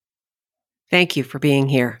Thank you for being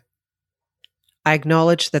here. I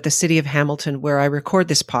acknowledge that the city of Hamilton, where I record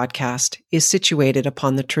this podcast, is situated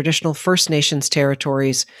upon the traditional First Nations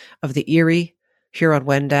territories of the Erie,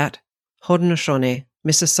 Huron-Wendat, Haudenosaunee,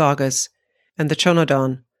 Mississaugas, and the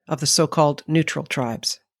Chonodon of the so-called Neutral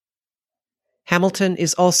Tribes. Hamilton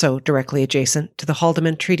is also directly adjacent to the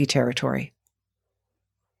Haldimand Treaty Territory.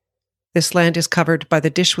 This land is covered by the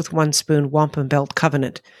Dish with One Spoon Wampum Belt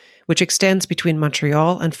Covenant, which extends between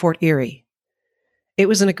Montreal and Fort Erie. It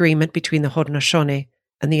was an agreement between the Haudenosaunee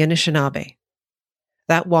and the Anishinaabe.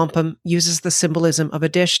 That wampum uses the symbolism of a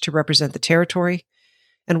dish to represent the territory,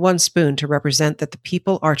 and one spoon to represent that the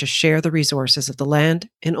people are to share the resources of the land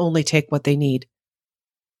and only take what they need.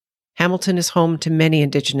 Hamilton is home to many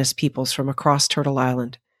Indigenous peoples from across Turtle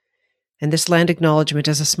Island, and this land acknowledgement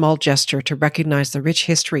is a small gesture to recognize the rich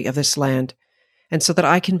history of this land, and so that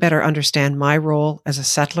I can better understand my role as a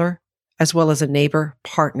settler, as well as a neighbor,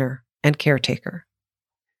 partner, and caretaker.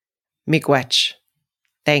 Miigwech.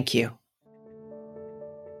 Thank you.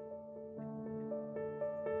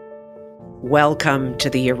 Welcome to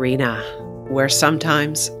the arena, where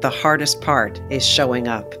sometimes the hardest part is showing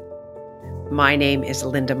up. My name is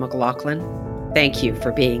Linda McLaughlin. Thank you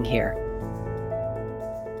for being here.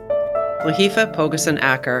 Lohifa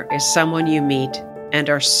Pogoson-Acker is someone you meet and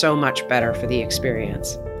are so much better for the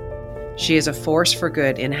experience. She is a force for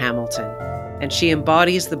good in Hamilton, and she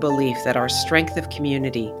embodies the belief that our strength of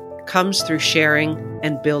community comes through sharing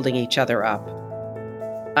and building each other up.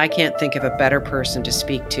 I can't think of a better person to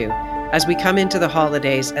speak to as we come into the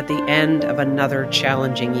holidays at the end of another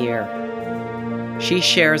challenging year. She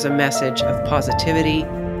shares a message of positivity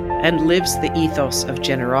and lives the ethos of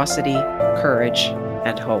generosity, courage,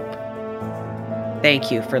 and hope.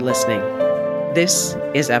 Thank you for listening. This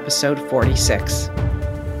is episode 46.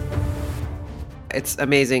 It's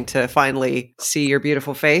amazing to finally see your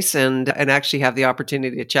beautiful face and actually have the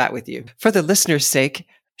opportunity to chat with you. For the listener's sake,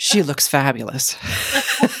 she looks fabulous.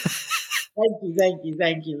 Thank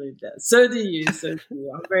you, Linda. So do you. I'm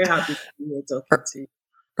very happy to be here talking to you.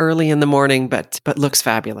 Early in the morning, but looks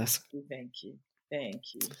fabulous. Thank you.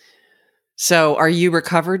 So are you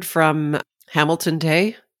recovered from Hamilton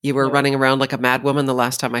Day? You were running around like a madwoman the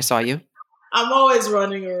last time I saw you. I'm always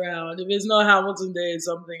running around. If it's not Hamilton Day, it's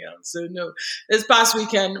something else. So no, this past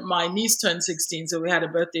weekend, my niece turned 16, so we had a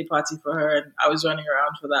birthday party for her, and I was running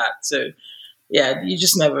around for that. So yeah, you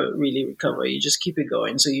just never really recover. You just keep it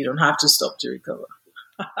going, so you don't have to stop to recover.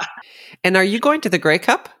 And are you going to the Grey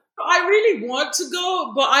Cup? I really want to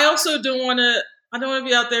go, but I also don't want to. I don't want to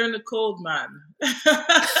be out there in the cold, man.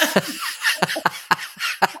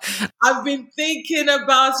 I've been thinking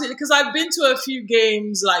about it because I've been to a few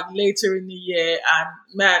games like later in the year, and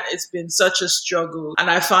man, it's been such a struggle. And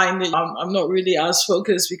I find that I'm not really as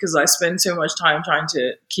focused because I spend so much time trying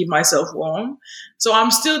to keep myself warm. So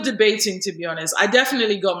I'm still debating, to be honest. I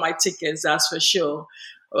definitely got my tickets, that's for sure.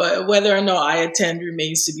 Whether or not I attend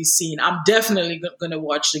remains to be seen. I'm definitely going to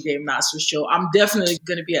watch the game, that's for sure. I'm definitely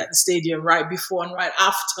going to be at the stadium right before and right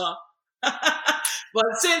after. But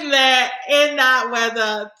sitting there in that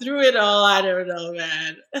weather, through it all, I don't know,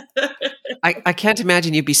 man. I can't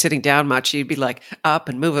imagine you'd be sitting down much. You'd be like up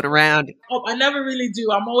and moving around. Oh, I never really do.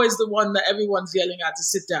 I'm always the one that everyone's yelling at to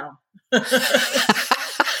sit down.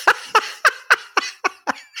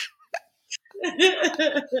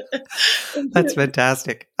 That's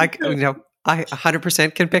fantastic. I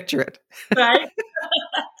 100% can picture it. Right?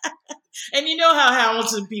 And you know how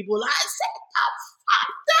Hamilton people, I said,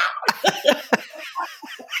 I'm down.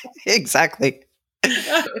 Exactly.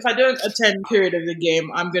 If I don't attend period of the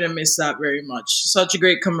game, I'm going to miss that very much. Such a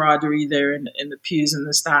great camaraderie there in the pews and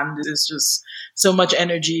the stand. It's just so much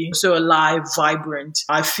energy, so alive, vibrant.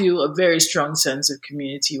 I feel a very strong sense of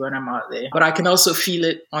community when I'm out there. But I can also feel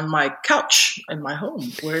it on my couch in my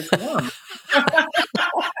home where it's warm.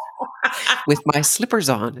 With my slippers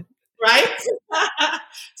on. Right?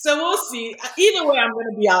 So we'll see. Either way, I'm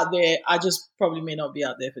going to be out there. I just probably may not be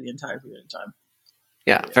out there for the entire period of time.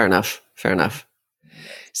 Yeah, fair enough.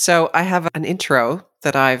 So I have an intro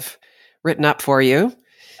that I've written up for you.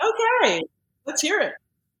 Okay, let's hear it.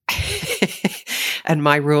 And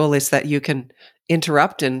my rule is that you can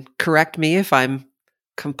interrupt and correct me if I'm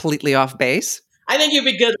completely off base. I think you'll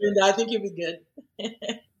be good, Linda. I think you'll be good.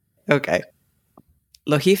 Okay.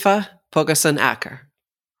 Lohifa Pogoson-Acker.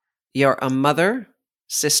 You're a mother,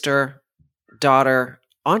 sister, daughter,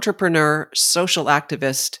 entrepreneur, social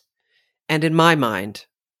activist, and in my mind,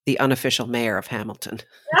 the unofficial mayor of Hamilton.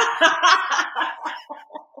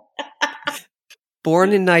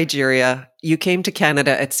 Born in Nigeria, you came to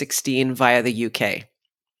Canada at 16 via the UK.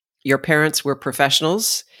 Your parents were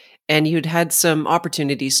professionals, and you'd had some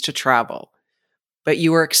opportunities to travel. But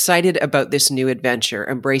you were excited about this new adventure,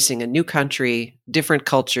 embracing a new country, different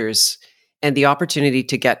cultures, and the opportunity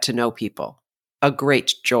to get to know people. A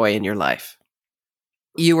great joy in your life.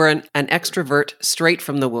 You were an extrovert straight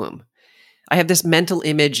from the womb. I have this mental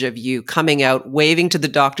image of you coming out, waving to the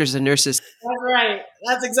doctors and nurses. That's right.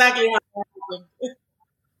 That's exactly how it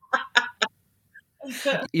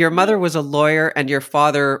happened. Your mother was a lawyer and your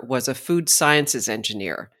father was a food sciences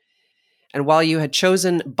engineer. And while you had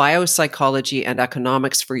chosen biopsychology and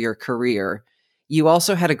economics for your career, you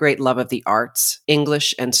also had a great love of the arts,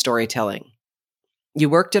 English, and storytelling. You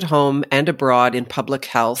worked at home and abroad in public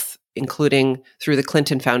health, including through the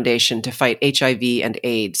Clinton Foundation to fight HIV and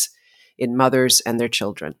AIDS in mothers and their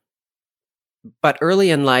children. But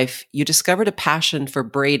early in life, you discovered a passion for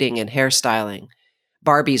braiding and hairstyling.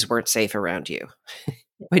 Barbies weren't safe around you.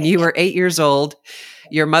 When you were 8 years old,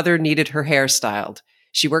 your mother needed her hair styled.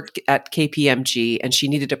 She worked at KPMG and she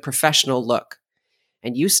needed a professional look.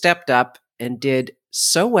 And you stepped up and did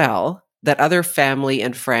so well that other family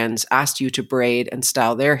and friends asked you to braid and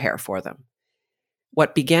style their hair for them.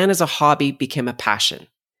 What began as a hobby became a passion.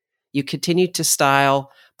 You continued to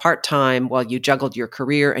style part-time while you juggled your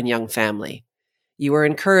career and young family. You were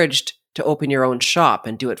encouraged to open your own shop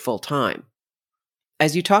and do it full-time.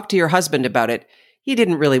 As you talked to your husband about it, he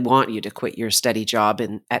didn't really want you to quit your steady job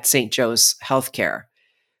at St. Joe's Healthcare.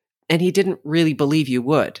 And he didn't really believe you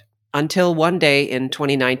would, until one day in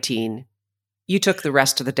 2019, you took the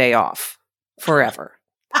rest of the day off forever.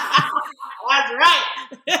 That's right.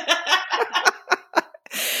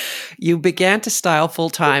 You began to style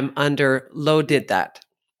full-time under Lo Did That.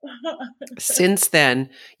 Since then,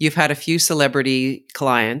 you've had a few celebrity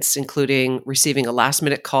clients, including receiving a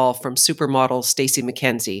last-minute call from supermodel Stacey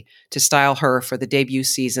McKenzie to style her for the debut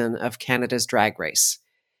season of Canada's Drag Race,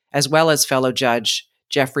 as well as fellow judge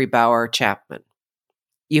Jeffrey Bauer Chapman.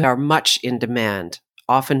 You are much in demand,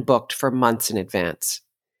 often booked for months in advance.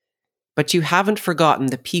 But you haven't forgotten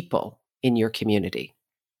the people in your community.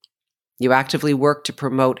 You actively work to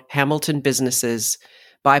promote Hamilton businesses,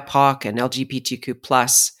 BIPOC and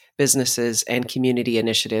LGBTQ+ businesses, and community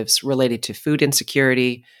initiatives related to food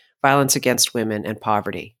insecurity, violence against women, and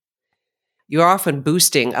poverty. You are often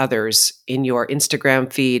boosting others in your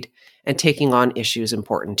Instagram feed and taking on issues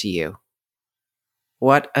important to you.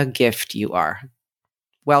 What a gift you are.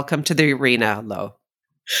 Welcome to the arena, Lo.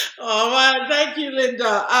 Oh, man. Thank you,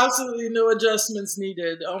 Linda. Absolutely no adjustments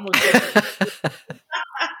needed. Almost.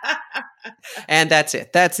 And that's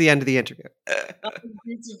it. That's the end of the interview.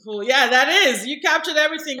 Beautiful. Yeah, that is. You captured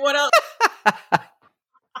everything. What else?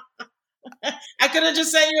 I could have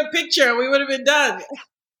just sent you a picture and we would have been done.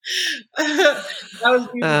 That was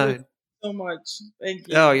beautiful. So much. Thank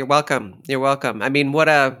you. Oh, you're welcome. You're welcome. I mean, what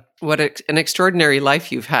an extraordinary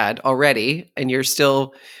life you've had already, and you're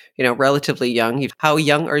still, relatively young. How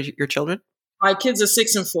young are your children? My kids are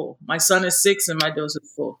 6 and 4. My son is 6 and my daughter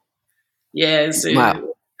is 4. Yeah, so wow.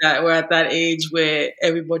 We're at that age where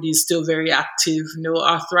everybody is still very active. No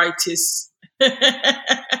arthritis.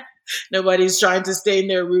 Nobody's trying to stay in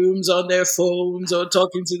their rooms on their phones or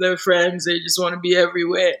talking to their friends. They just want to be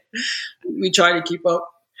everywhere. We try to keep up.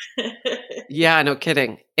 Yeah, no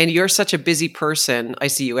kidding. And you're such a busy person. I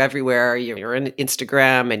see you everywhere. You're on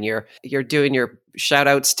Instagram and you're doing your shout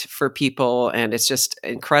outs for people. And it's just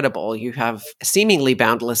incredible. You have seemingly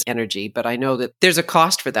boundless energy, but I know that there's a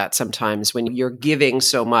cost for that sometimes when you're giving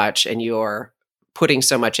so much and you're putting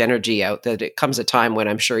so much energy out that it comes a time when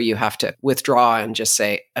I'm sure you have to withdraw and just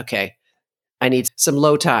say, okay, I need some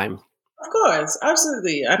low time. Of course,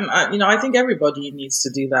 absolutely. I think everybody needs to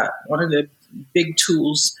do that. One of the big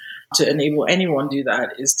tools to enable anyone to do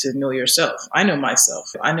that is to know yourself. I know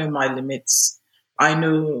myself. I know my limits. I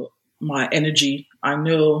know my energy. I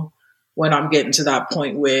know when I'm getting to that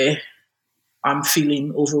point where I'm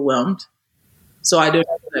feeling overwhelmed. So I don't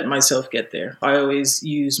let myself get there. I always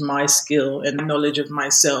use my skill and knowledge of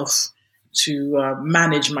myself to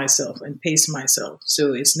manage myself and pace myself.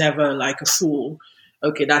 So it's never like a fool.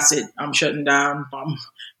 Okay, that's it. I'm shutting down. I'm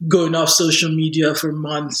going off social media for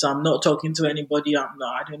months. I'm not talking to anybody. I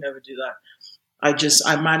don't ever do that.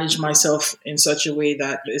 I manage myself in such a way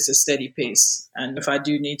that it's a steady pace. And if I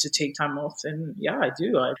do need to take time off, then yeah, I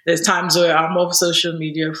do. There's times where I'm off social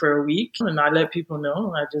media for a week and I let people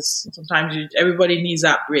know. Sometimes everybody needs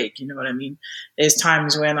that break. You know what I mean? There's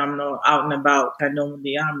times when I'm not out and about. I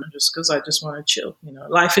normally am just because I just want to chill.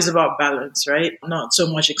 Life is about balance, right? Not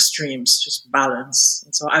so much extremes, just balance.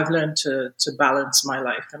 And so I've learned to balance my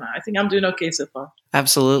life. And I think I'm doing okay so far.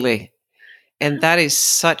 Absolutely. And that is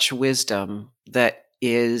such wisdom that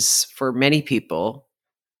is, for many people,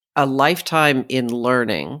 a lifetime in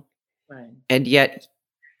learning. Right. And yet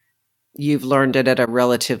You've learned it at a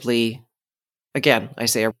relatively, again, I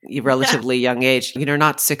say a relatively young age. You're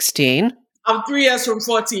not 16. I'm 3 years from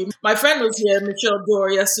 40. My friend was here, Michelle Dore,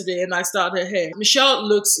 yesterday, and I started her hair. Michelle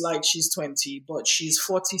looks like she's 20, but she's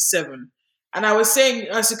 47. And I was saying,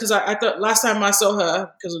 I said, because I thought last time I saw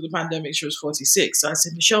her, because of the pandemic, she was 46. So I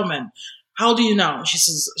said, Michelle, man, how old are you now? She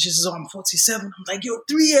says, oh, I'm 47. I'm like, you're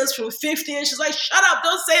 3 years from 50. And she's like, shut up,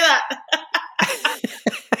 don't say that.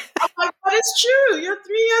 I'm like, but it's true. You're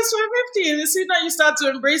 3 years from 50. And the sooner you start to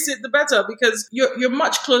embrace it, the better, because you're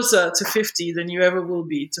much closer to 50 than you ever will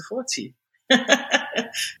be to 40.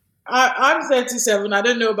 I'm 37. I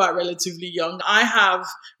don't know about relatively young. I have,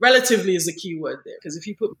 relatively is a key word there, because if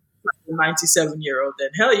you put a 97-year-old, then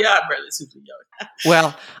hell yeah, I'm relatively young.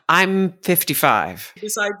 Well, I'm 55.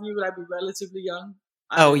 Besides you, would I be relatively young?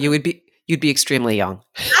 Oh, you'd be extremely young.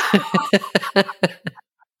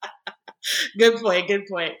 Good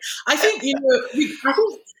point. I think,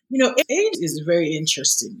 age is very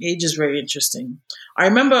interesting. Age is very interesting. I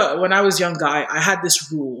remember when I was a young guy, I had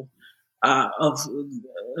this rule of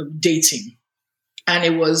dating, and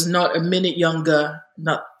it was not a minute younger,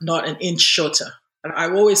 not an inch shorter. And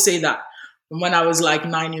I always say that when I was like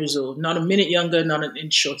 9 years old, not a minute younger, not an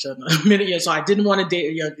inch shorter, not a minute younger. So I didn't want to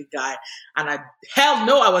date a younger guy, and I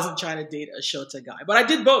wasn't trying to date a shorter guy, but I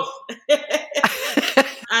did both.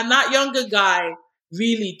 And that younger guy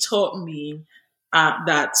really taught me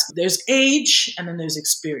that there's age and then there's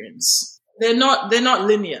experience. They're not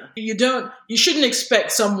linear. You shouldn't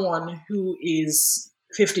expect someone who is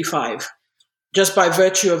 55 just by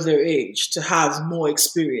virtue of their age to have more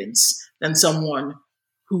experience than someone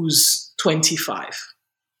who's 25.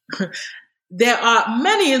 There are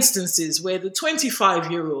many instances where the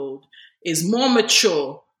 25-year-old is more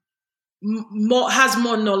mature, has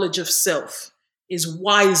more knowledge of self, is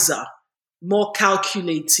wiser, more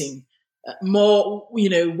calculating, more,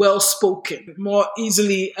 well-spoken, more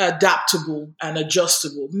easily adaptable and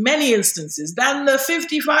adjustable, many instances, than the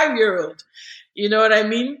 55-year-old. You know what I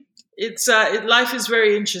mean? Life is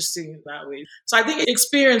very interesting in that way. So I think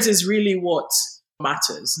experience is really what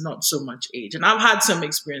matters, not so much age. And I've had some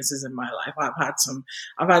experiences in my life. I've had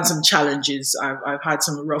some challenges. I've had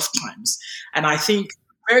some rough times. And I think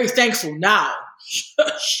very thankful now.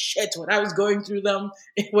 Shit, when I was going through them,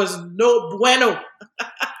 it was no bueno.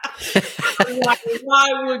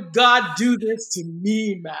 Why would God do this to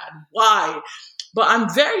me, man? Why? But I'm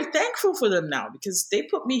very thankful for them now, because they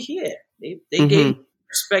put me here. They gave me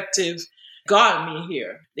perspective, got me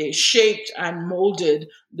here. They shaped and molded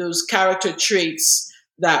those character traits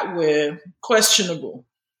that were questionable,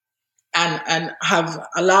 and have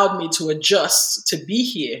allowed me to adjust to be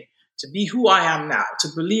here, to be who I am now, to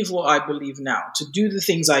believe what I believe now, to do the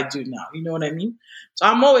things I do now. You know what I mean? So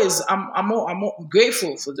I'm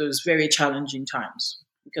grateful for those very challenging times,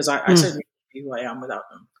 because I certainly can't be who I am without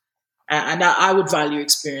them. And I would value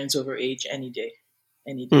experience over age any day.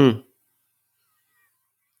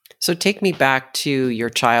 So take me back to your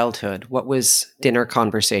childhood. What was dinner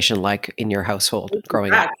conversation like in your household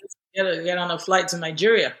growing up? Get on a flight to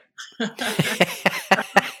Nigeria.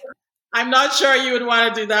 I'm not sure you would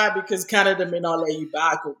want to do that, because Canada may not let you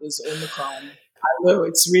back with this Omicron. I know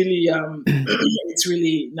it's really,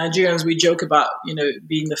 Nigerians. We joke about,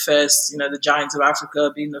 being the first, the giants of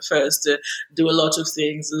Africa, being the first to do a lot of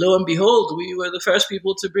things. Lo and behold, we were the first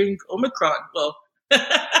people to bring Omicron. Well,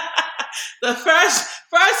 the first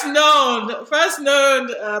known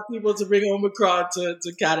people to bring Omicron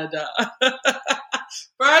to Canada.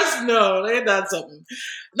 First known, ain't that something?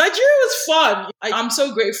 Nigeria was fun. I'm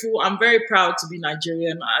so grateful. I'm very proud to be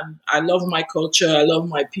Nigerian. I love my culture. I love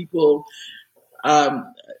my people.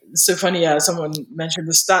 So funny, someone mentioned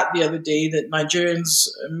the stat the other day that Nigerians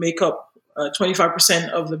make up 25%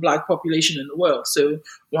 of the Black population in the world. So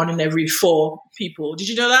 1 in every 4 people. Did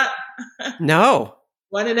you know that? No.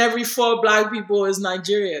 1 in every 4 Black people is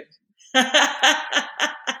Nigerian.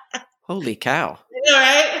 Holy cow. You know,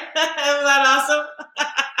 right? Isn't that awesome?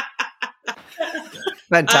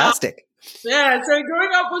 Fantastic. Yeah, so growing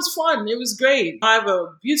up was fun. It was great. I have a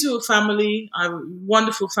beautiful family. I have a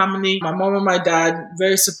wonderful family. My mom and my dad,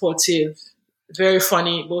 very supportive, very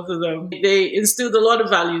funny, both of them. They instilled a lot of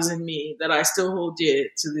values in me that I still hold dear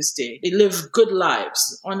to this day. They live good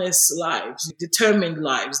lives, honest lives, determined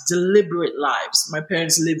lives, deliberate lives. My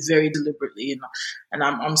parents lived very deliberately, and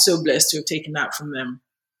I'm so blessed to have taken that from them.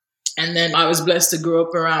 And then I was blessed to grow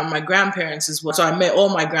up around my grandparents as well. So I met all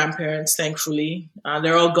my grandparents, thankfully.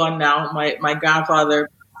 They're all gone now. My grandfather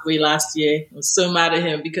passed away last year. I was so mad at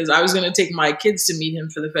him because I was going to take my kids to meet him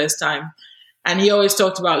for the first time. And he always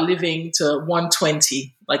talked about living to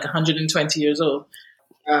 120, like 120 years old.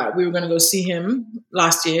 We were going to go see him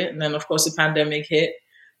last year, and then of course the pandemic hit,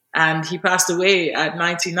 and he passed away at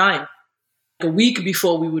 99. A week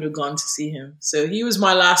before we would have gone to see him. So he was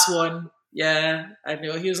my last one. Yeah, I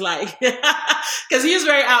know. He was like, because he was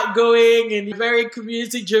very outgoing and very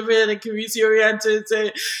community driven and community oriented.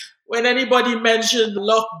 So when anybody mentioned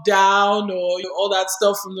lockdown or all that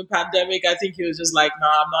stuff from the pandemic, I think he was just like, "No,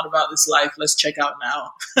 I'm not about this life. Let's check out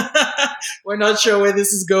now. We're not sure where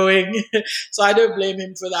this is going." So I don't blame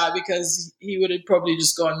him for that, because he would have probably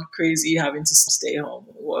just gone crazy having to stay home.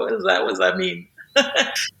 What was that? What does that mean?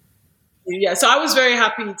 Yeah, so I was very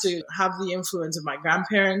happy to have the influence of my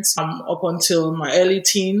grandparents up until my early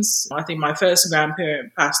teens. I think my first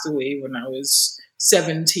grandparent passed away when I was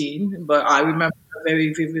 17, but I remember her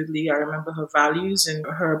very vividly. I remember her values and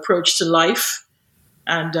her approach to life.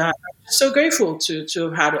 And I'm so grateful to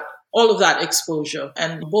have had all of that exposure.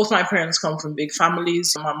 And both my parents come from big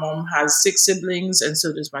families. My mom has 6 siblings, and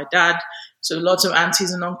so does my dad. So lots of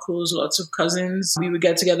aunties and uncles, lots of cousins. We would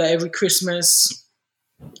get together every Christmas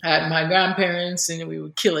at my grandparents, and we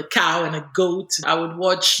would kill a cow and a goat. I would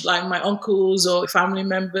watch like my uncles or family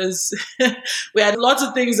members. We had lots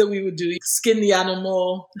of things that we would do. Skin the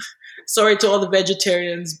animal. Sorry to all the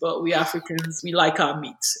vegetarians, but we Africans, we like our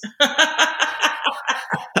meat.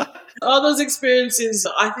 All those experiences,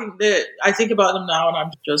 I think about them now, and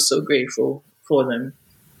I'm just so grateful for them.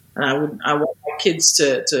 And I want my kids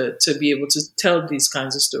to be able to tell these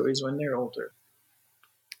kinds of stories when they're older.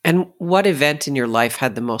 And what event in your life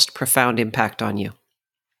had the most profound impact on you?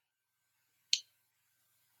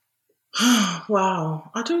 Wow.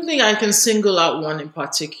 I don't think I can single out one in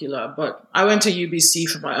particular, but I went to UBC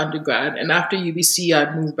for my undergrad, and after UBC,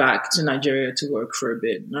 I moved back to Nigeria to work for a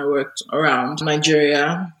bit. And I worked around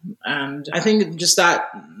Nigeria, and I think just that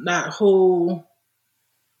whole,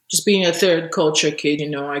 just being a third culture kid,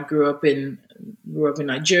 I grew up in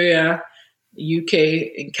Nigeria, UK,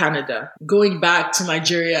 and Canada. Going back to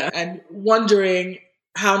Nigeria and wondering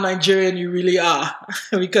how Nigerian you really are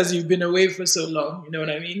because you've been away for so long, you know what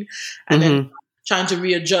I mean? And then trying to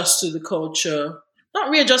readjust to the culture, not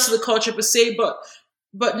readjust to the culture per se,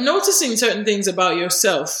 but noticing certain things about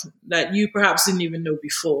yourself that you perhaps didn't even know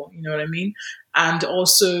before, you know what I mean? And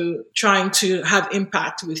also trying to have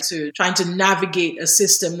impact trying to navigate a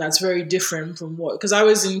system that's very different from because I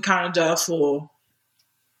was in Canada for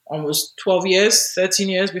almost 12 years, 13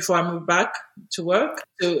 years before I moved back to work.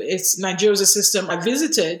 So Nigeria was a system I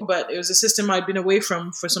visited, but it was a system I'd been away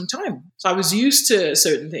from for some time. So I was used to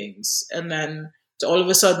certain things, and then to all of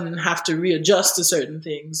a sudden have to readjust to certain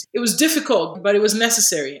things. It was difficult, but it was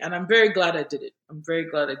necessary. And I'm very glad I did it. I'm very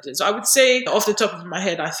glad I did. So I would say off the top of my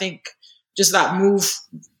head, I think just that move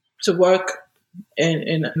to work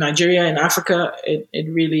in Nigeria, in Africa, it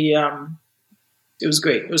really, it was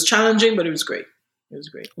great. It was challenging, but it was great. It was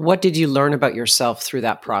great. What did you learn about yourself through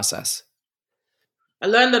that process? I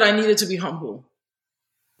learned that I needed to be humble.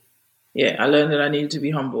 Yeah, I learned that I needed to be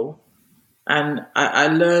humble. And I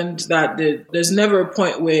learned that there's never a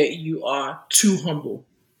point where you are too humble.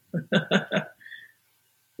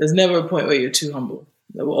 There's never a point where you're too humble.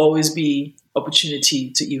 There will always be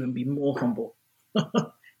opportunity to even be more humble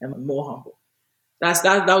and more humble.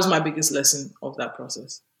 That was my biggest lesson of that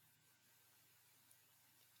process.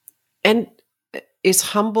 And is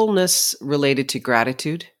humbleness related to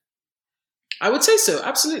gratitude? I would say so.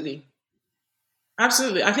 Absolutely.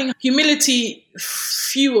 Absolutely. I think humility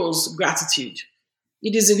fuels gratitude.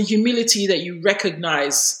 It is in humility that you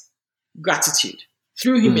recognize gratitude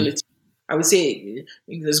through humility. I would say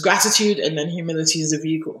there's gratitude, and then humility is the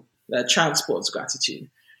vehicle that transports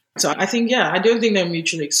gratitude. So I think, I don't think they're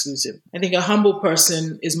mutually exclusive. I think a humble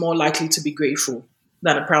person is more likely to be grateful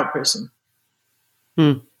than a proud person.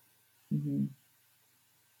 Mm-hmm.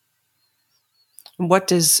 What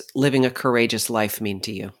does living a courageous life mean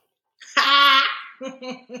to you?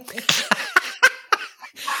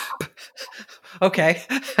 Okay.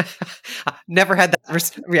 Never had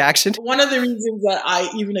that reaction. One of the reasons that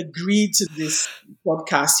I even agreed to this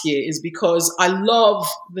podcast here is because I love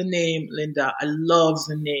the name, Linda. I love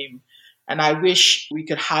the name. And I wish we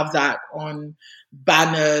could have that on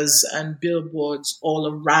banners and billboards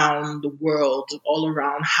all around the world, all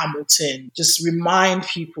around Hamilton. Just remind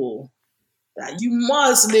people that you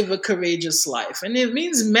must live a courageous life. And it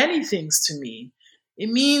means many things to me. It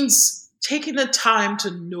means taking the time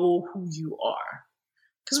to know who you are.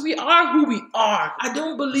 Because we are who we are. I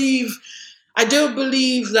don't believe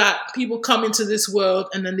that people come into this world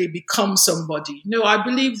and then they become somebody. No, I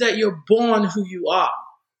believe that you're born who you are.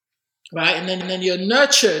 Right? And then you're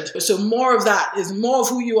nurtured. So more of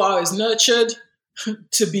who you are is nurtured.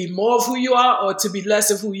 to be more of who you are or to be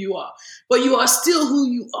less of who you are. But you are still who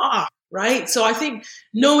you are, right? So I think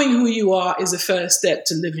knowing who you are is the first step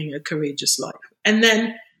to living a courageous life. And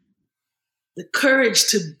then the courage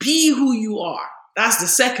to be who you are. That's the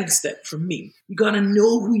second step for me. You got to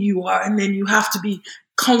know who you are, and then you have to be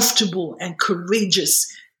comfortable and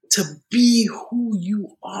courageous to be who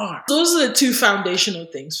you are. Those are the two foundational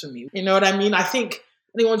things for me. You know what I mean? I think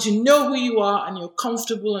once you know who you are and you're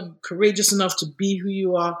comfortable and courageous enough to be who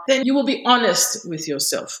you are, then you will be honest with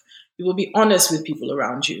yourself. You will be honest with people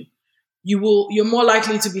around you. You're more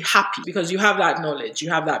likely to be happy because you have that knowledge,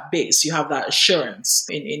 you have that base, you have that assurance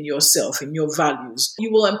in yourself, in your values.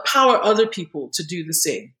 You will empower other people to do the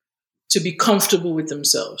same, to be comfortable with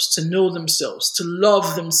themselves, to know themselves, to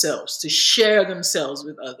love themselves, to share themselves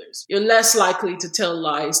with others. You're less likely to tell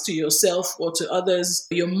lies to yourself or to others.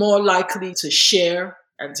 You're more likely to share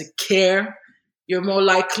and to care. You're more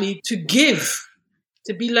likely to give,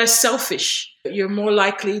 to be less selfish. You're more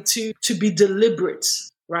likely to be deliberate,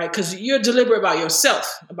 right? Because you're deliberate about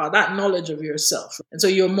yourself, about that knowledge of yourself. And so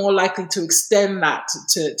you're more likely to extend that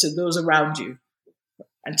to those around you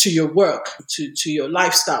and to your work, to your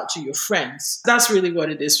lifestyle, to your friends. That's really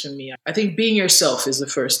what it is for me. I think being yourself is the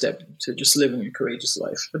first step to just living a courageous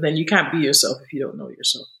life. But then you can't be yourself if you don't know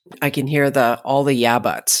yourself. I can hear all the yeah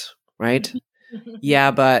buts, right?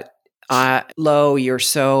 Yeah, but Lo, you're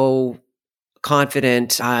so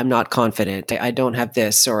confident. I'm not confident. I don't have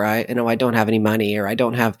this, or I don't have any money, or I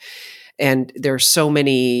don't have. And there's so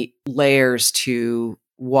many layers to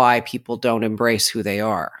why people don't embrace who they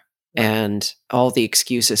are. And all the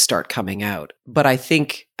excuses start coming out. But I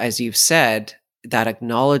think, as you've said, that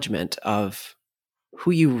acknowledgement of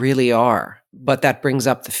who you really are, but that brings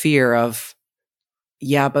up the fear of,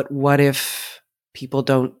 yeah, but what if people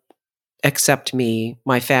don't accept me?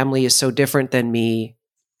 My family is so different than me.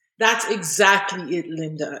 That's exactly it,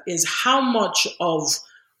 Linda, is how much of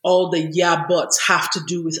all the yeah buts have to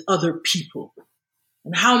do with other people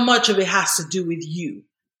and how much of it has to do with you.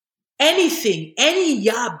 Anything, any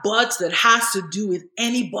yeah buts that has to do with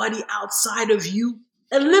anybody outside of you,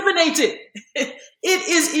 eliminate it. It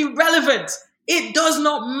is irrelevant. It does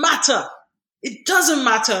not matter. It doesn't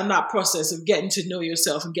matter in that process of getting to know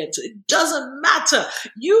yourself and it doesn't matter.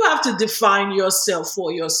 You have to define yourself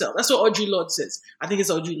for yourself. That's what Audre Lorde says. I think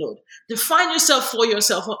it's Audre Lorde. Define yourself for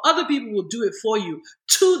yourself, or other people will do it for you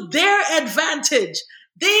to their advantage.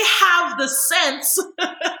 They have the sense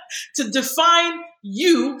to define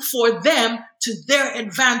you for them to their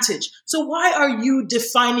advantage. So why are you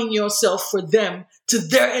defining yourself for them to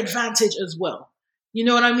their advantage as well? You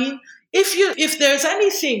know what I mean? If there's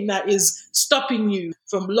anything that is stopping you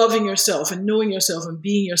from loving yourself and knowing yourself and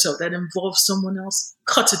being yourself that involves someone else,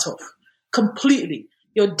 cut it off completely.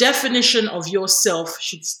 Your definition of yourself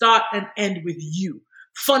should start and end with you,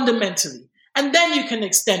 fundamentally. And then you can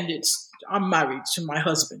extend it. I'm married to my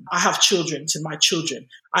husband. I have children to my children.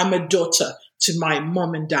 I'm a daughter to my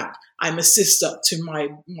mom and dad. I'm a sister to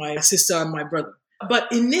my sister and my brother.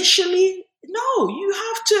 But initially, no, you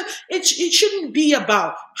have to, it shouldn't be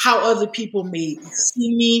about how other people may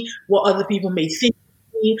see me, what other people may think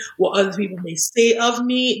of me, what other people may say of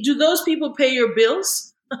me. Do those people pay your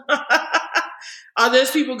bills? Are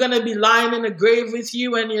those people going to be lying in a grave with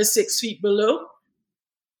you when you're 6 feet below?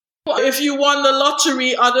 If you won the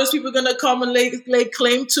lottery, are those people going to come and lay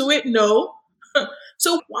claim to it? No.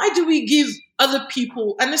 So why do we give other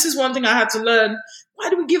people, and this is one thing I had to learn, why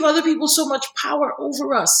do we give other people so much power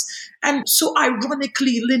over us? And so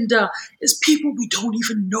ironically, Linda, is people we don't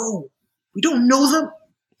even know. We don't know them.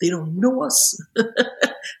 They don't know us. They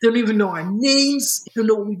don't even know our names. They don't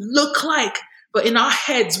know what we look like. But in our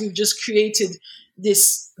heads, we've just created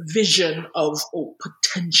this vision of,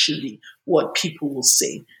 potentially what people will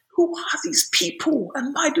say. Who are these people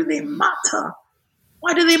and why do they matter?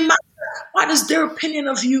 Why do they matter? Why does their opinion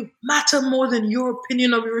of you matter more than your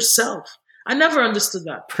opinion of yourself? I never understood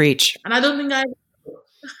that. Preach. And I don't think I...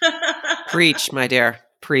 Preach, my dear.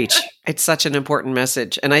 Preach. It's such an important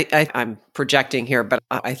message. And I'm projecting here, but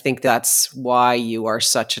I think that's why you are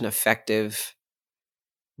such an effective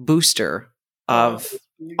booster of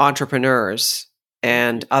entrepreneurs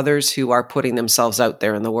and others who are putting themselves out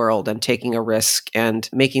there in the world and taking a risk and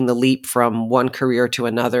making the leap from one career to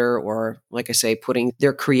another, or, like I say, putting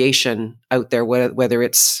their creation out there, whether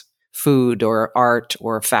it's food or art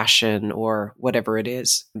or fashion or whatever it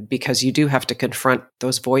is, because you do have to confront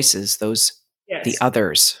those voices, the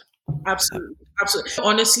others. Absolutely. Absolutely.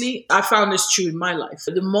 Honestly, I found this true in my life.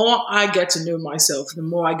 The more I get to know myself, the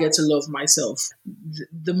more I get to love myself,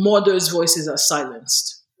 the more those voices are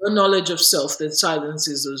silenced. Your knowledge of self that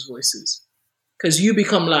silences those voices, because you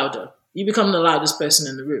become louder. you become the loudest person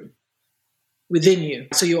in the room within you.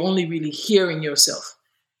 So you're only really hearing yourself.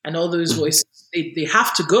 And all those voices, they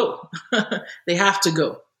have to go. They have to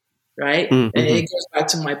go, right? Mm-hmm. And it goes back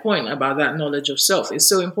to my point about that knowledge of self. It's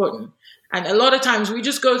so important. And a lot of times we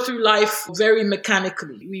just go through life very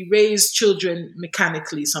mechanically. We raise children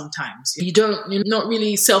mechanically sometimes. You're not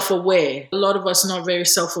really self-aware. A lot of us are not very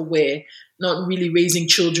self-aware, not really raising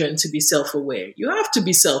children to be self-aware. You have to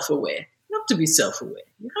be self-aware. You have to be self-aware.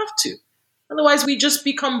 You have to. Otherwise, we just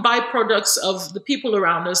become byproducts of the people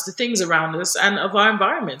around us, the things around us, and of our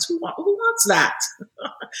environments. Who wants that?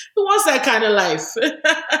 Who wants that kind of life?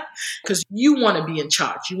 Because you want to be in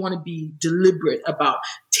charge. You want to be deliberate about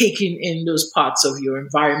taking in those parts of your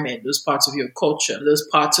environment, those parts of your culture, those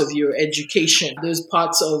parts of your education, those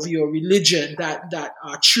parts of your religion that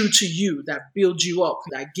are true to you, that build you up,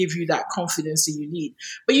 that give you that confidence that you need.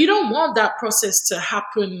 But you don't want that process to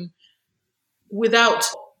happen without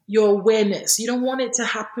your awareness. You don't want it to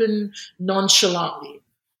happen nonchalantly.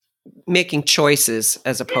 Making choices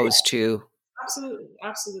as opposed to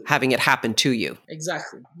Absolutely. having it happen to you.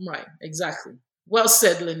 Exactly. Right. Exactly. Well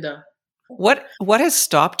said, Linda. What has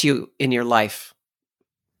stopped you in your life?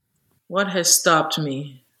 What has stopped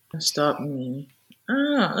me? That's a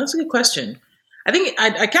good question. I think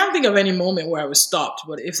I can't think of any moment where I was stopped,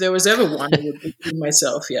 but if there was ever one, it would be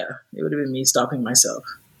myself. Yeah, it would have been me stopping myself,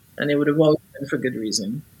 and it would have always been for good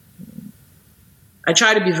reason. I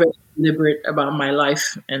try to be very deliberate about my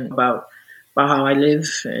life and about how I live,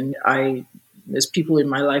 and there's people in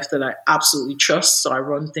my life that I absolutely trust, so I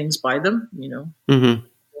run things by them. Mm-hmm.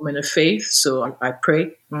 Woman of faith, so I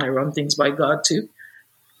pray and I run things by God too,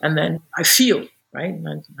 and then I feel right.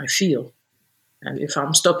 I feel, and if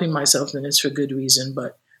I'm stopping myself, then it's for good reason.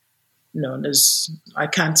 But no, I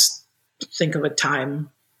can't think of a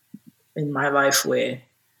time in my life where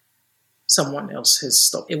someone else has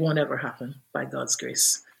stopped. It won't ever happen by God's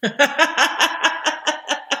grace.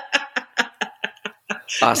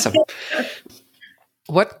 Awesome.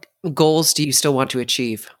 What goals do you still want to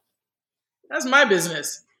achieve? That's my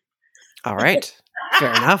business. All right.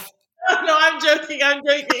 Fair enough. No, I'm joking. I'm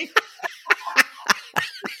joking.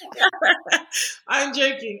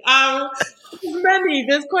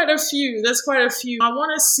 There's quite a few.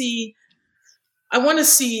 I want to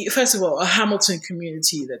see, first of all, a Hamilton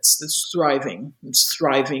community that's thriving. It's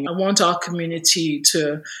thriving. I want our community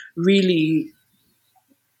to really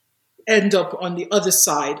end up on the other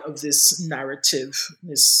side of this narrative,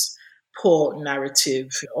 this poor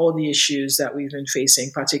narrative, all the issues that we've been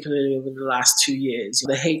facing, particularly over the last 2 years,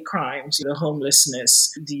 the hate crimes, the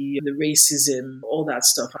homelessness, the racism, all that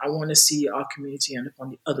stuff. I want to see our community end up on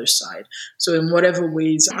the other side. So in whatever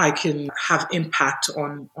ways I can have impact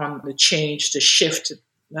on the change, the shift,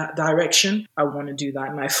 that direction, I want to do that.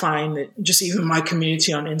 And I find that just even my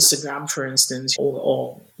community on Instagram, for instance,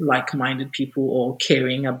 all like-minded people, all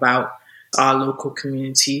caring about our local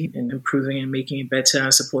community and improving and making it better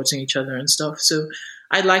and supporting each other and stuff. So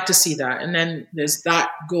I'd like to see that. And then there's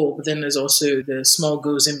that goal, but then there's also the small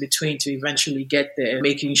goals in between to eventually get there,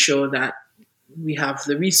 making sure that we have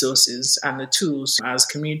the resources and the tools as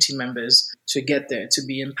community members to get there, to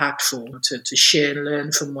be impactful, to share and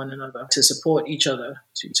learn from one another, to support each other,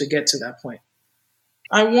 to get to that point.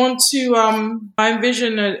 I want to, I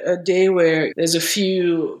envision a day where there's a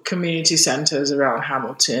few community centers around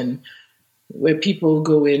Hamilton where people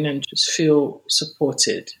go in and just feel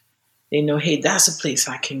supported. They know, hey, that's a place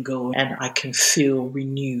I can go and I can feel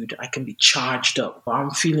renewed. I can be charged up.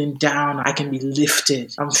 I'm feeling down, I can be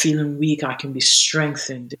lifted. I'm feeling weak, I can be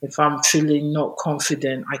strengthened. If I'm feeling not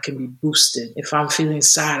confident, I can be boosted. If I'm feeling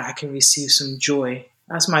sad, I can receive some joy.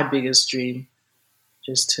 That's my biggest dream.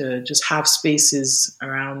 Just to have spaces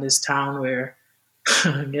around this town where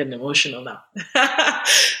I'm getting emotional now,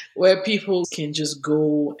 where people can just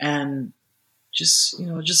go and just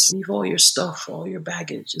leave all your stuff, all your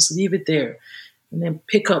baggage, just leave it there and then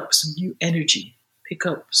pick up some new energy, pick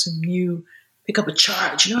up a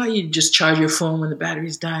charge. You know how you just charge your phone when the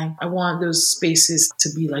battery's dying? I want those spaces to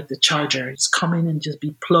be like the charger. Just come in and just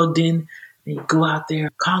be plugged in. And you go out there,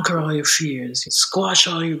 conquer all your fears, squash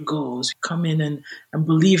all your goals, come in and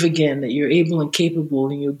believe again that you're able and capable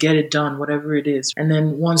and you'll get it done, whatever it is. And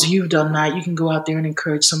then once you've done that, you can go out there and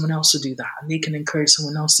encourage someone else to do that. And they can encourage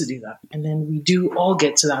someone else to do that. And then we do all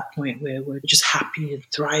get to that point where we're just happy and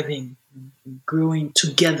thriving and growing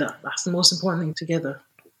together. That's the most important thing, together.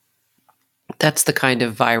 That's the kind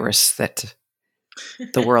of virus that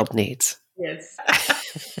the world needs. Yes.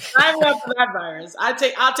 I'm up for that virus. I'll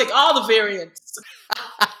take all the variants.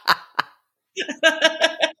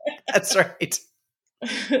 That's right.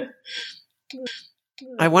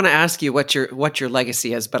 I want to ask you what your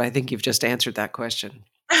legacy is, but I think you've just answered that question.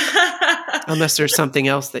 Unless there's something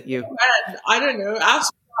else that you... Man, I don't know.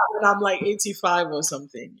 Ask me when I'm like 85 or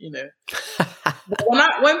something, But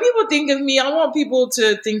when people think of me, I want people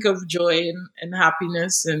to think of joy and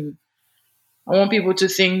happiness, and I want people to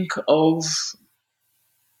think of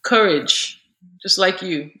courage, just like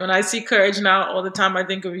you. When I see courage now, all the time I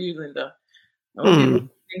think of you, Linda. I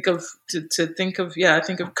want people to think of I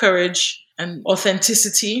think of courage and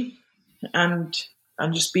authenticity and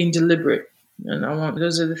just being deliberate. And I want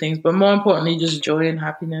those are the things, but more importantly, just joy and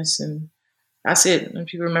happiness, and that's it. When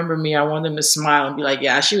people remember me, I want them to smile and be like,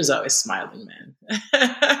 "Yeah, she was always smiling, man."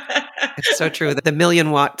 It's so true. The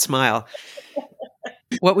 1,000,000-watt smile.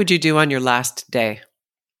 What would you do on your last day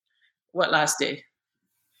What last day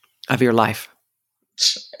of your life?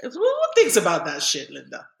 Who thinks about that shit,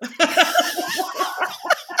 Linda?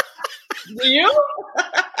 Do you?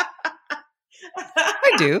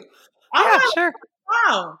 I do. Yeah, sure.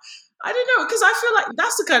 Wow. I don't know, because I feel like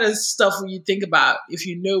that's the kind of stuff when you think about if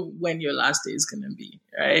you know when your last day is going to be,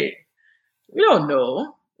 right? We don't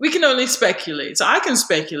know. We can only speculate. So I can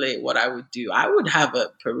speculate what I would do. I would have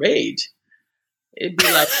a parade. It'd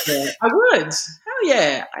be like, I would. Hell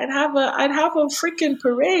yeah. I'd have a freaking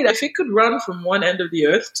parade. If it could run from one end of the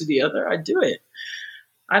earth to the other, I'd do it.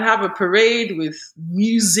 I'd have a parade with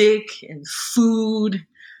music and food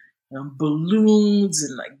and balloons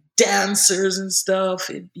and like dancers and stuff.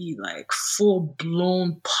 It'd be like full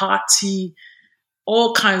blown party,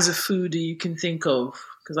 all kinds of food that you can think of,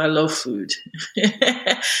 because I love food,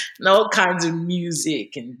 and all kinds of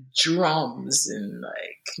music and drums and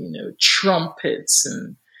like, trumpets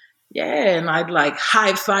and and I'd like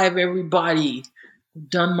high five everybody.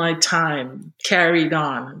 Done my time, carried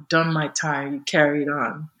on. Done my time, carried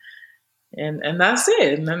on. And that's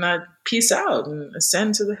it. And then I'd peace out and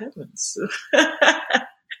ascend to the heavens.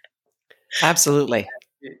 Absolutely.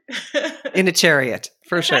 In a chariot,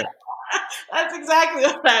 for sure. That's exactly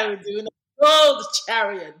what I would do. In a gold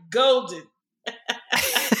chariot, golden.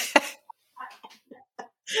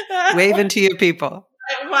 Waving to your people.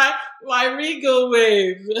 My regal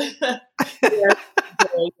wave.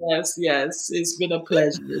 Yes. It's been a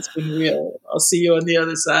pleasure. It's been real. I'll see you on the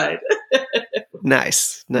other side.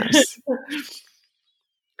 Nice.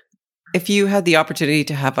 If you had the opportunity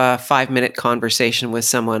to have a 5-minute conversation with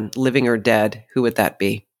someone, living or dead, who would that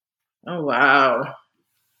be? Oh, wow.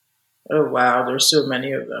 There's so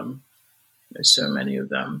many of them.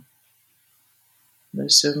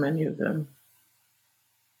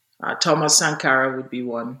 Thomas Sankara would be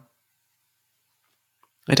one.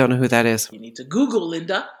 I don't know who that is. You need to Google,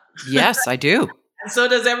 Linda. Yes, I do. And so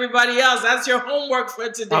does everybody else. That's your homework for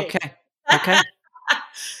today. Okay.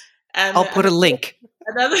 And I'll put a link.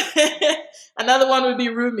 Another one would be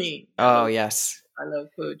Rumi. Oh, yes. I love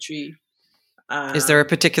poetry. Is there a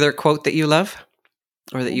particular quote that you love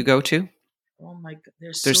or that you go to? Oh my God.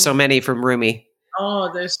 There's so many from Rumi.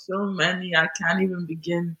 Oh, there's so many. I can't even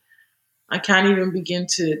begin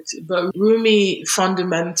to, but Rumi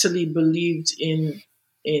fundamentally believed in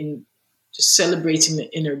just celebrating the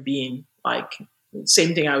inner being, like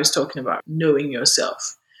same thing I was talking about, knowing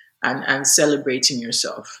yourself and celebrating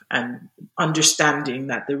yourself and understanding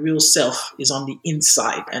that the real self is on the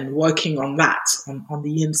inside and working on that on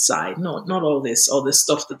the inside. Not all this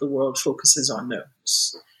stuff that the world focuses on. No,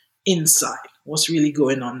 it's inside. What's really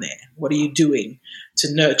going on there? What are you doing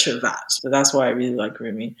to nurture that? So that's why I really like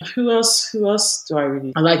Rumi. Who else do I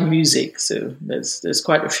really? I like music, so there's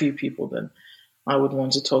quite a few people that I would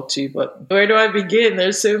want to talk to, but where do I begin?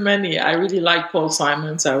 There's so many. I really like Paul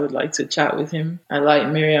Simons. I would like to chat with him. I like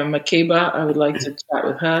Miriam Makeba. I would like to chat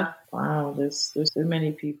with her. Wow, there's so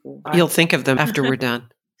many people. You'll think of them after we're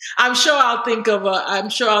done. I'm sure I'll think of a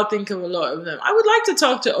lot of them. I would like to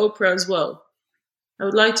talk to Oprah as well.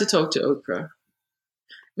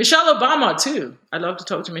 Michelle Obama too. I'd love to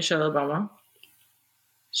talk to Michelle Obama.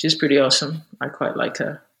 She's pretty awesome. I quite like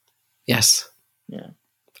her. Yes. Yeah.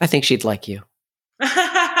 I think she'd like you.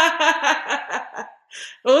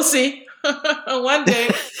 We'll see. One day.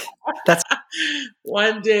 That's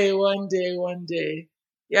one day.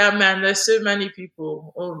 Yeah, man, there's so many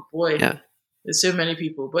people. Oh boy. Yeah. There's so many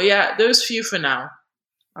people. But yeah, those few for now.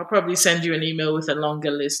 I'll probably send you an email with a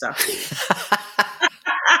longer list after.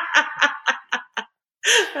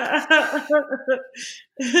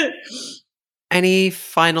 Any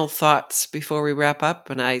final thoughts before we wrap up?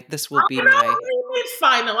 And this will be my... What do you mean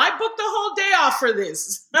final? I booked the whole day off for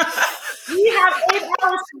this. We have 8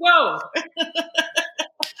 hours to go.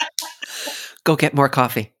 Go get more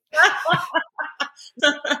coffee.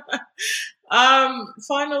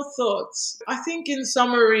 Final thoughts. I think in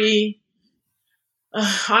summary,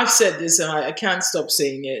 I've said this and I can't stop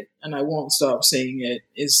saying it and I won't stop saying it,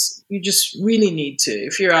 is you just really need to,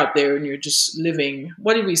 if you're out there and you're just living,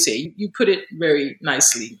 what did we say? You put it very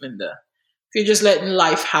nicely, Linda. If you're just letting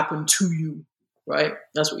life happen to you, right?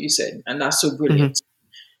 That's what you said. And that's so brilliant.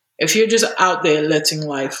 If you're just out there letting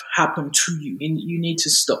life happen to you, you need to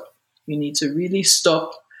stop. You need to really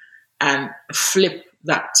stop and flip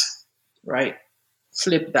that, right?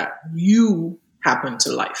 Flip that. You happen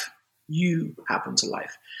to life. You happen to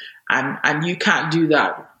life. And you can't do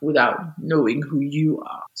that without knowing who you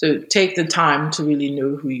are. So take the time to really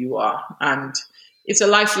know who you are. And it's a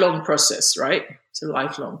lifelong process, right? It's a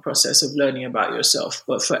lifelong process of learning about yourself.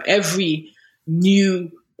 But for every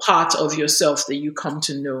new part of yourself that you come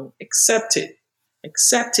to know, accept it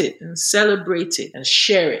and celebrate it and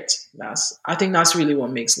share it. I think that's really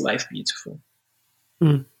what makes life beautiful.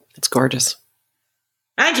 It's gorgeous.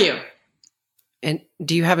 Thank you. And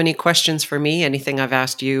do you have any questions for me? Anything I've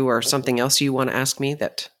asked you or something else you want to ask me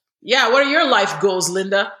that? Yeah. What are your life goals,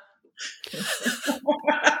 Linda?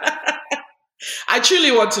 I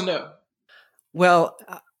truly want to know. Well,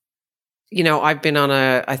 I've been on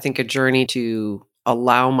a journey to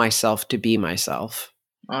allow myself to be myself.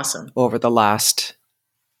 Awesome. Over the last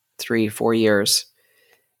 3-4 years.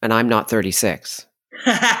 And I'm not 36.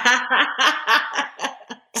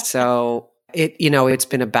 So it's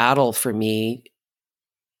been a battle for me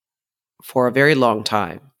for a very long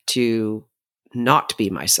time to not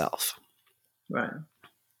be myself. Right.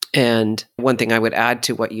 And one thing I would add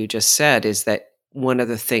to what you just said is that one of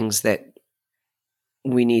the things that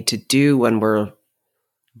we need to do when we're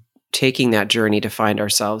taking that journey to find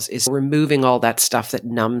ourselves is removing all that stuff that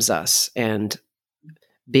numbs us. And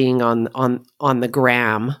being on the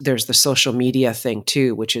gram, there's the social media thing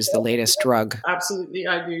too, which is the latest drug. Absolutely.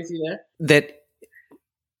 I agree with you there. That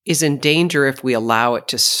is in danger if we allow it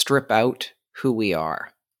to strip out who we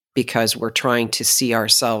are, because we're trying to see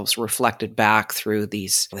ourselves reflected back through the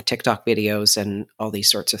TikTok videos and all these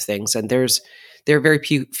sorts of things. And there are very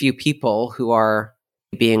few people who are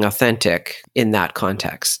being authentic in that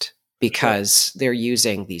context, because they're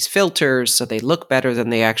using these filters so they look better than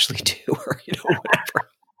they actually do, or whatever.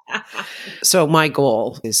 So my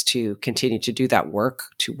goal is to continue to do that work,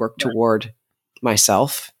 to work toward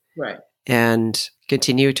myself, right, and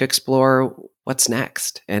continue to explore what's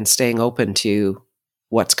next and staying open to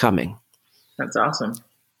what's coming. That's awesome.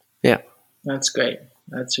 Yeah. That's great.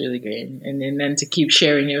 That's really great. And then to keep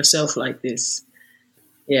sharing yourself like this.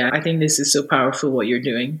 Yeah, I think this is so powerful what you're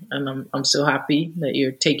doing. And I'm so happy that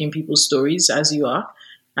you're taking people's stories as you are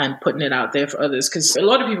and putting it out there for others. Because a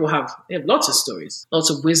lot of people have lots of stories, lots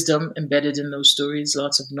of wisdom embedded in those stories,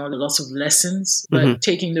 lots of knowledge, lots of lessons. But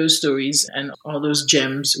taking those stories and all those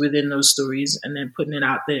gems within those stories and then putting it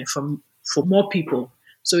out there for more people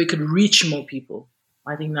so it could reach more people.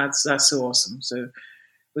 I think that's so awesome. So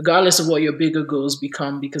regardless of what your bigger goals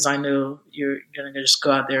become, because I know you're going to just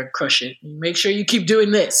go out there and crush it. Make sure you keep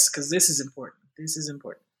doing this, because this is important. This is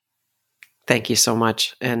important. Thank you so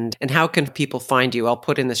much. And how can people find you? I'll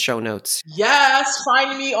put in the show notes. Yes,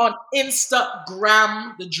 find me on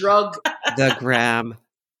Instagram, the drug. The gram.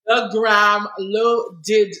 The gram, Lo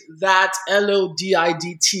did that,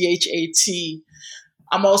 LODIDTHAT.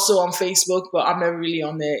 I'm also on Facebook, but I'm never really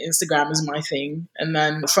on there. Instagram is my thing. And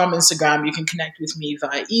then from Instagram, you can connect with me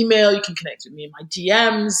via email. You can connect with me in my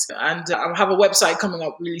DMs. And I'll have a website coming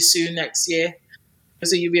up really soon next year.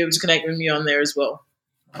 So you'll be able to connect with me on there as well.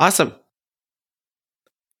 Awesome.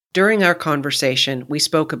 During our conversation, we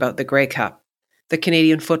spoke about the Grey Cup, the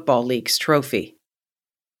Canadian Football League's trophy.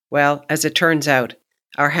 Well, as it turns out,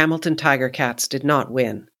 our Hamilton Tiger Cats did not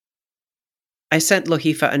win. I sent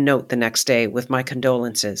Lohifa a note the next day with my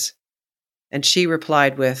condolences, and she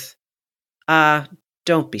replied with,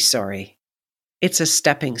 don't be sorry. It's a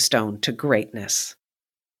stepping stone to greatness.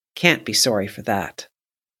 Can't be sorry for that.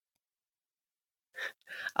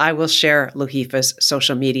 I will share Lohifa's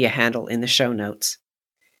social media handle in the show notes.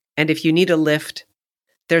 And if you need a lift,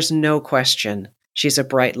 there's no question she's a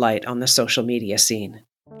bright light on the social media scene.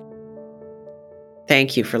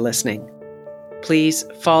 Thank you for listening. Please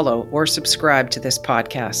follow or subscribe to this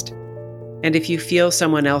podcast. And if you feel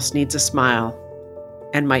someone else needs a smile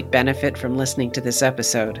and might benefit from listening to this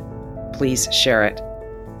episode, please share it.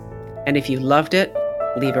 And if you loved it,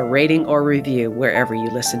 leave a rating or review wherever you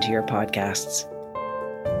listen to your podcasts.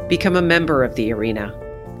 Become a member of The Arena.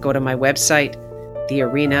 Go to my website,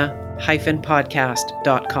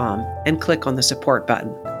 thearena-podcast.com, and click on the support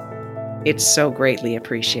button. It's so greatly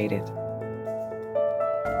appreciated.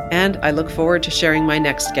 And I look forward to sharing my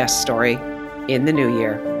next guest story in the new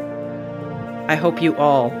year. I hope you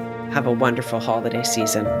all have a wonderful holiday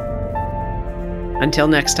season. Until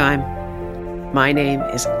next time, my name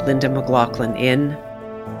is Linda McLaughlin in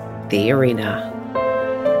The Arena.